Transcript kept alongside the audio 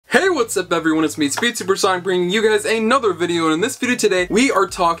What's up everyone, it's me, SpeedSuperSonic, bringing you guys another video, and in this video today, we are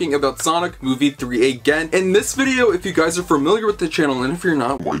talking about Sonic Movie 3 again. In this video, if you guys are familiar with the channel, and if you're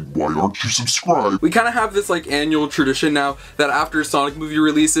not, why aren't you subscribed? We kind of have this like annual tradition now, that after Sonic Movie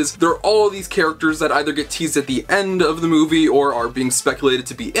releases, there are all these characters that either get teased at the end of the movie, or are being speculated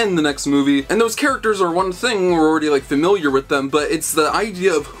to be in the next movie. And those characters are one thing, we're already like familiar with them, but it's the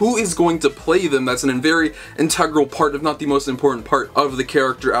idea of who is going to play them that's a very integral part, if not the most important part, of the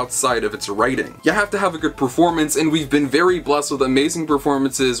character outside of its writing. You have to have a good performance, and we've been very blessed with amazing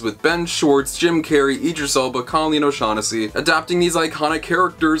performances with Ben Schwartz, Jim Carrey, Idris Elba, Colleen O'Shaughnessy, adapting these iconic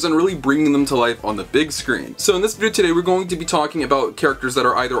characters and really bringing them to life on the big screen. So in this video today, we're going to be talking about characters that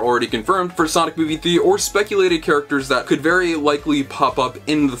are either already confirmed for Sonic Movie 3 or speculated characters that could very likely pop up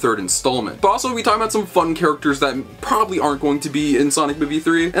in the third installment. But also we'll be talking about some fun characters that probably aren't going to be in Sonic Movie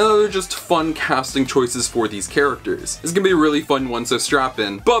 3, and other just fun casting choices for these characters. It's gonna be a really fun one, so strap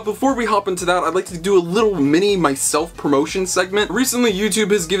in. But before we hop into that, I'd like to do a little mini myself promotion segment. Recently,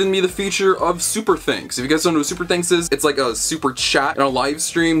 YouTube has given me the feature of Super Thanks. If you guys don't know what Super Thanks is, it's like a super chat and a live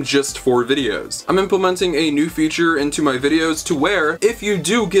stream just for videos. I'm implementing a new feature into my videos to where if you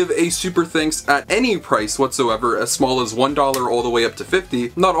do give a Super Thanks at any price whatsoever, as small as $1 all the way up to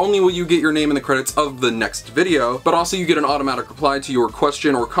 50, not only will you get your name in the credits of the next video, but also you get an automatic reply to your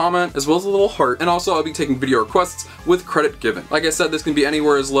question or comment, as well as a little heart, and also I'll be taking video requests with credit given. Like I said, this can be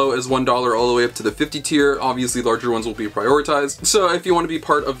anywhere as low as $1 all the way up to the 50 tier. Obviously, larger ones will be prioritized. So if you want to be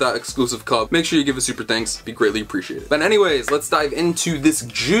part of that exclusive club, make sure you give a super thanks. It'd be greatly appreciated. But anyways, let's dive into this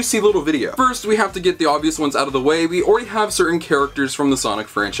juicy little video. First, we have to get the obvious ones out of the way. We already have certain characters from the Sonic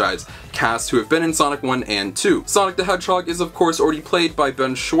franchise cast who have been in Sonic 1 and 2. Sonic the Hedgehog is of course already played by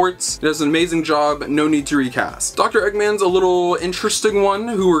Ben Schwartz. He does an amazing job, no need to recast. Dr. Eggman's a little interesting one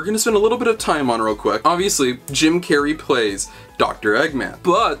who we're gonna spend a little bit of time on real quick. Obviously, Jim Carrey plays Dr. Eggman.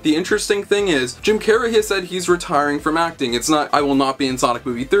 But the interesting thing is, Jim Carrey has said he's retiring from acting. It's not, I will not be in Sonic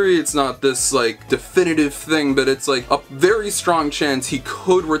Movie 3, it's not this like definitive thing, but it's like a very strong chance he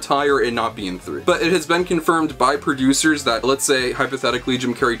could retire and not be in 3. But it has been confirmed by producers that, let's say, hypothetically,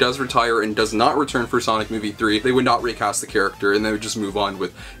 Jim Carrey does retire and does not return for Sonic Movie 3, they would not recast the character and they would just move on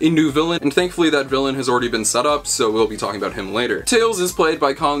with a new villain. And thankfully that villain has already been set up, so we'll be talking about him later. Tails is played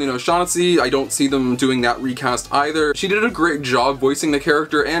by Colleen O'Shaughnessy. I don't see them doing that recast either. She did a great job voicing the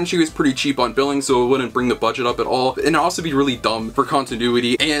character, and she was pretty cheap on billing, so it wouldn't bring the budget up at all, and also be really dumb for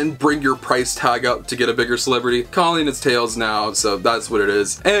continuity and bring your price tag up to get a bigger celebrity. Colleen is Tails now, so that's what it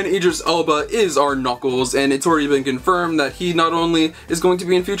is. And Idris Elba is our Knuckles, and it's already been confirmed that he not only is going to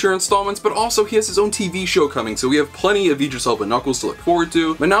be in future installments, but also he has his own TV show coming, so we have plenty of Idris Elba Knuckles to look forward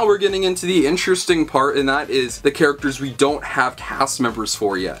to. But now we're getting into the interesting part, and that is the characters we don't have cast members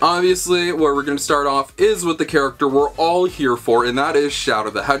for yet. Obviously, where we're going to start off is with the character we're all here for, and that is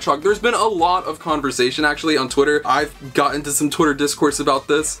Shadow the Hedgehog. There's been a lot of conversation actually on Twitter. I've gotten into some Twitter discourse about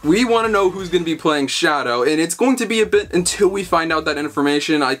this. We want to know who's going to be playing Shadow, and it's going to be a bit until we find out that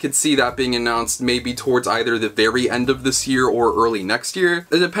information. I could see that being announced maybe towards either the very end of this year or early next year.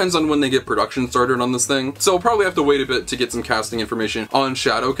 It depends on when they get production started on this thing. So we'll probably have to wait a bit to get some casting information on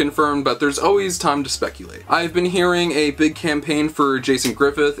Shadow confirmed, but there's always time to speculate. I've been hearing a big campaign for Jason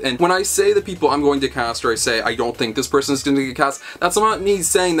Griffith, and when I say the people I'm going to cast, or I say I don't think this person is going to get cast, that's not me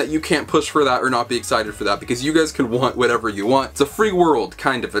saying that you can't push for that or not be excited for that, because you guys can want whatever you want. It's a free world,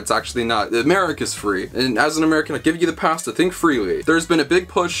 kind of. It's actually not. America's free, and as an American, I give you the pass to think freely. There's been a big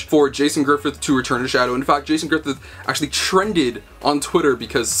push for Jason Griffith to return to Shadow. In fact, Jason Griffith actually trended on Twitter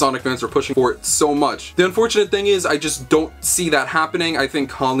because Sonic fans were pushing for it so much. The unfortunate thing is I just don't see that happening. I think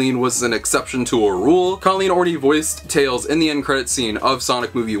Colleen was an exception to a rule. Colleen already voiced Tails in the end credit scene of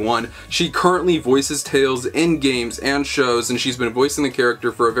Sonic Movie 1. She currently voices Tails in games and shows, and she's been voicing the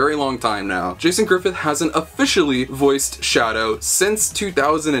character for a very long time now. Jason Griffith hasn't officially voiced Shadow since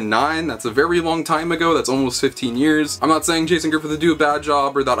 2009. That's a very long time ago. That's almost 15 years. I'm not saying Jason Griffith would do a bad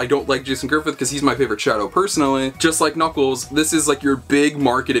job or that I don't like Jason Griffith, because he's my favorite Shadow personally. Just like Knuckles, this is like your big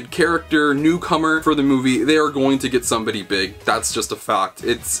marketed character, newcomer for the movie. They are going to get somebody big. That's just a fact.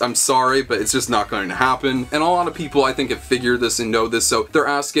 I'm sorry, but it's just not going to happen. And a lot of people I think have figured this and know this, so they're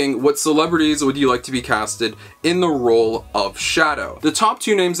asking, what celebrities would you like to be casted in the role of Shadow? The top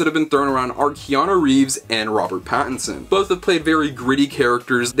two names that have been thrown around are Keanu Reeves and Robert Pattinson. Both have played very gritty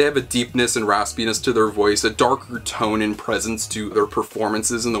characters. They have a deepness and raspiness to their voice, a darker tone and presence to their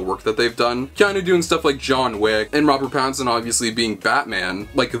performances and the work that they've done. Keanu doing stuff like John Wick, and Robert Pattinson obviously being being Batman,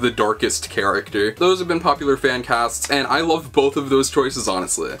 like the darkest character. Those have been popular fan casts, and I love both of those choices,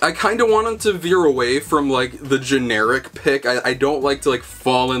 honestly. I kind of wanted to veer away from like the generic pick. I don't like to like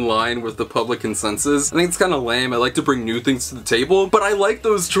fall in line with the public consensus. I think it's kind of lame. I like to bring new things to the table, but I like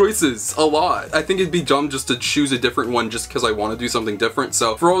those choices a lot. I think it'd be dumb just to choose a different one just because I want to do something different.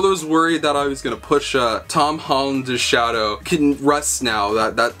 So for all those worried that I was gonna push Tom Holland's Shadow, can rest now.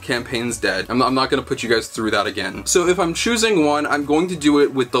 That campaign's dead. I'm not gonna put you guys through that again. So if I'm choosing one, I'm going to do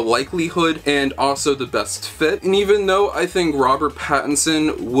it with the likelihood and also the best fit. And even though I think Robert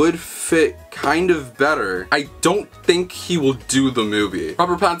Pattinson would fit kind of better, I don't think he will do the movie.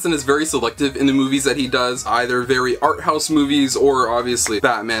 Robert Pattinson is very selective in the movies that he does, either very art house movies or obviously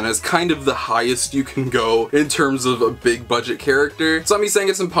Batman is kind of the highest you can go in terms of a big budget character. It's not me saying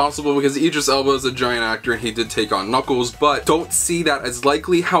it's impossible because Idris Elba is a giant actor and he did take on Knuckles, but don't see that as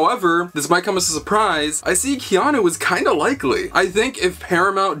likely. However, this might come as a surprise, I see Keanu is kind of likely. I think if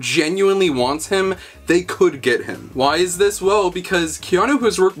Paramount genuinely wants him, they could get him. Why is this? Well, because Keanu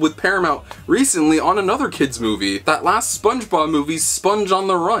has worked with Paramount recently on another kids movie. That last SpongeBob movie, Sponge on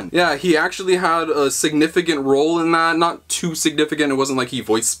the Run. Yeah, he actually had a significant role in that. Not too significant. It wasn't like he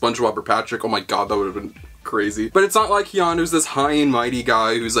voiced SpongeBob or Patrick. Oh my god, that would have been crazy. But it's not like Keanu's this high and mighty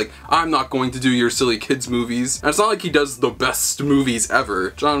guy who's like, I'm not going to do your silly kids movies. And it's not like he does the best movies ever.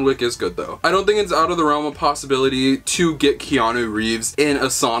 John Wick is good though. I don't think it's out of the realm of possibility to get Keanu Reeves in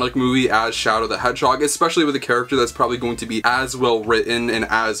a Sonic movie as Shadow the Hedgehog, especially with a character that's probably going to be as well written and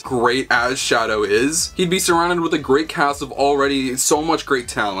as great as Shadow is. He'd be surrounded with a great cast of already so much great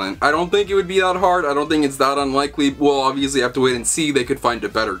talent. I don't think it would be that hard. I don't think it's that unlikely. We'll obviously have to wait and see. They could find a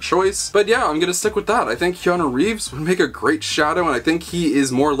better choice. But yeah, I'm gonna stick with that. I think Keanu Reeves would make a great Shadow, and I think he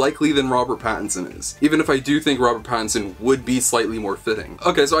is more likely than Robert Pattinson is. Even if I do think Robert Pattinson would be slightly more fitting.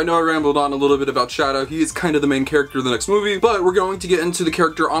 Okay, so I know I rambled on a little bit about Shadow. He is kind of the main character of the next movie, but we're going to get into the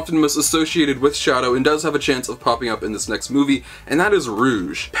character often most associated with Shadow and does have a chance of popping up in this next movie, and that is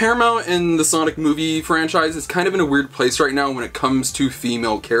Rouge. Paramount in the Sonic movie franchise is kind of in a weird place right now when it comes to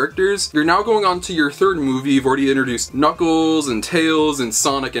female characters. You're now going on to your third movie. You've already introduced Knuckles and Tails and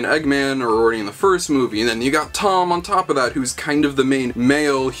Sonic and Eggman are already in the first movie, and then you got Tom on top of that, who's kind of the main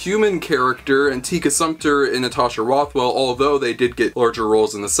male human character, and Tika Sumpter and Natasha Rothwell, although they did get larger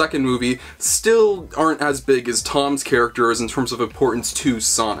roles in the second movie, still aren't as big as Tom's character is in terms of importance to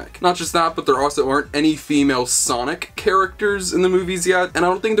Sonic. Not just that, but there also aren't any female Sonic characters in the movies yet, and I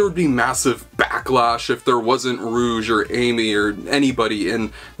don't think there would be massive backlash if there wasn't Rouge or Amy or anybody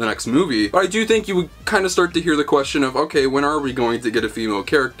in the next movie. But I do think you would kind of start to hear the question of, okay, when are we going to get a female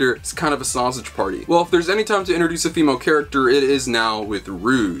character? It's kind of a sausage party. Well, if there's any time to introduce a female character, it is now with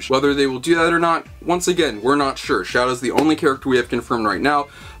Rouge. Whether they will do that or not, once again, we're not sure. Shadow's the only character we have confirmed right now,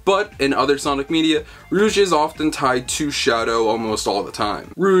 but in other Sonic media, Rouge is often tied to Shadow almost all the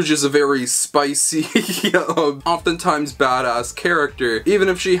time. Rouge is a very spicy, oftentimes badass character. Even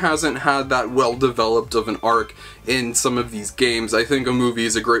if she hasn't had that well-developed of an arc in some of these games, I think a movie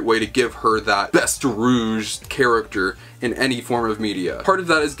is a great way to give her that best Rouge character in any form of media. Part of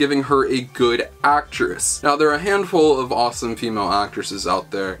that is giving her a good actress. Now, there are a handful of awesome female actresses out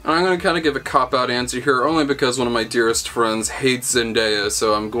there, and I'm gonna kind of give a cop-out answer here only because one of my dearest friends hates Zendaya,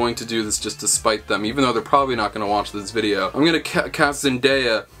 so I'm going to do this just to spite them, even though they're probably not gonna watch this video. I'm gonna cast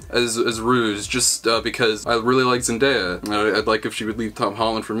Zendaya as Rouge, just because I really like Zendaya. I'd like if she would leave Tom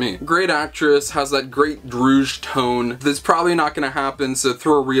Holland for me. Great actress, has that great Rouge tone. That's probably not gonna happen, so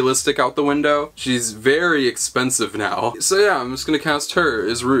throw realistic out the window. She's very expensive now. So yeah, I'm just gonna cast her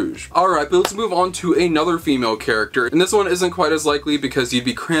as Rouge. Alright, but let's move on to another female character. And this one isn't quite as likely because you'd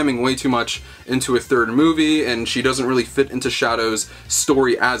be cramming way too much into a third movie, and she doesn't really fit into Shadow's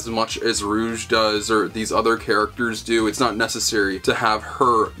story as much as Rouge does, or these other characters do. It's not necessary to have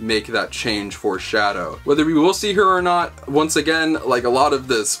her make that change for Shadow. Whether we will see her or not, once again, like a lot of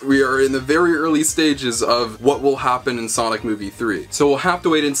this, we are in the very early stages of what will happen in Sonic Movie 3. So we'll have to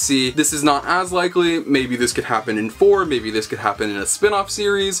wait and see. This is not as likely. Maybe this could happen in 4, maybe this could happen in a spin-off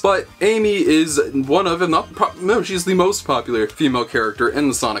series, but Amy is one of, if not, no, she's the most popular female character in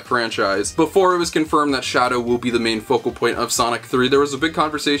the Sonic franchise. Before it was confirmed that Shadow will be the main focal point of Sonic 3, there was a big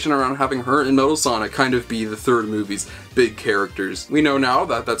conversation around having her and Metal Sonic kind of be the third movie's big characters. We know now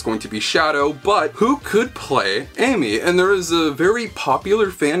that that's going to be Shadow, but who could play Amy? And there is a very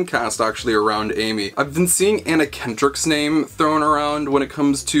popular fan cast actually around Amy. I've been seeing Anna Kendrick's name thrown around when it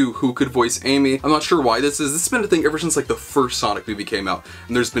comes to who could voice Amy. I'm not sure why this is. This has been a thing ever since like the first Sonic movie came out,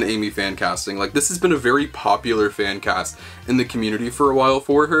 and there's been Amy fan casting. Like, this has been a very popular fan cast in the community for a while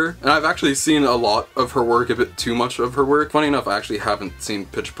for her, and I've actually seen a lot of her work, a bit too much of her work. Funny enough, I actually haven't seen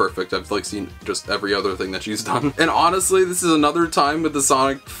Pitch Perfect. I've like seen just every other thing that she's done. And honestly, this is another time with the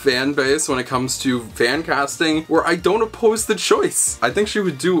Sonic fan base when it comes to fan casting where I don't oppose the choice. I think she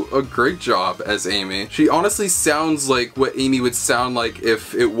would do a great job as Amy. She honestly sounds like what Amy would sound like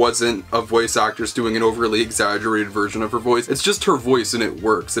if it wasn't a voice actress doing an overly exaggerated version of her voice. It's just her voice and it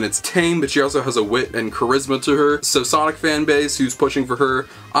works, and it's tame, but she also has a wit and charisma to her. So Sonic fan base who's pushing for her,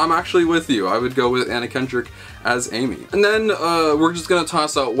 I'm actually with you. I would go with Anna Kendrick as Amy. And then we're just gonna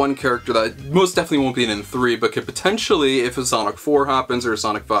toss out one character that most definitely won't be in 3, but could potentially, if a Sonic 4 happens or a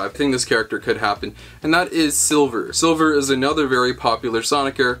Sonic 5, I think this character could happen, and that is Silver. Silver is another very popular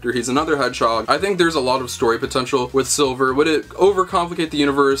Sonic character. He's another hedgehog. I think there's a lot of story potential with Silver. Would it overcomplicate the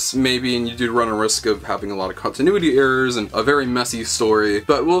universe? Maybe, and you do run a risk of having a lot of continuity errors and a very messy story,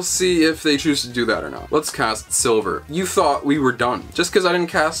 but we'll see if they choose to do that or not. Let's cast Silver. You thought we were done. Just because I didn't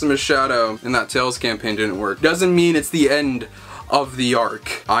cast him as Shadow and that Tails campaign didn't work doesn't mean it's the end of the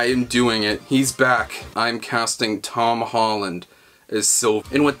arc. I am doing it. He's back. I'm casting Tom Holland as Silver.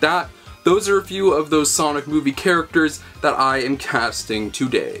 And with that, those are a few of those Sonic movie characters that I am casting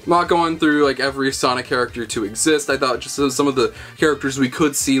today. I'm not going through like every Sonic character to exist. I thought just some of the characters we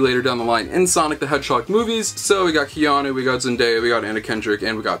could see later down the line in Sonic the Hedgehog movies. So we got Keanu, we got Zendaya, we got Anna Kendrick,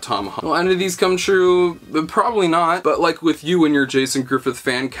 and we got Tom Holland. Will any of these come true? Probably not. But like with you and your Jason Griffith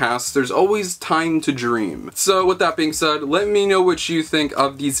fan cast, there's always time to dream. So with that being said, let me know what you think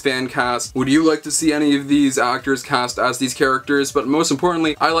of these fan casts. Would you like to see any of these actors cast as these characters? But most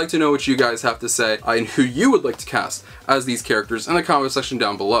importantly, I like to know what you guys have to say and who you would like to cast as these characters in the comment section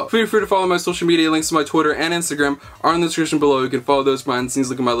down below. Feel free to follow my social media. Links to my Twitter and Instagram are in the description below. You can follow those behind the scenes,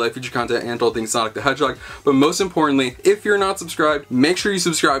 look at my life, feature content, and all things Sonic the Hedgehog. But most importantly, if you're not subscribed, make sure you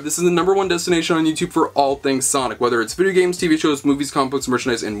subscribe. This is the #1 destination on YouTube for all things Sonic. Whether it's video games, TV shows, movies, comic books,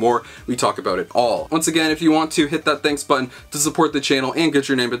 merchandise, and more, we talk about it all. Once again, if you want to, hit that thanks button to support the channel and get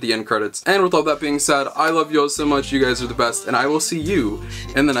your name at the end credits. And with all that being said, I love you all so much. You guys are the best, and I will see you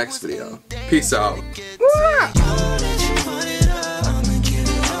in the next video. Peace out.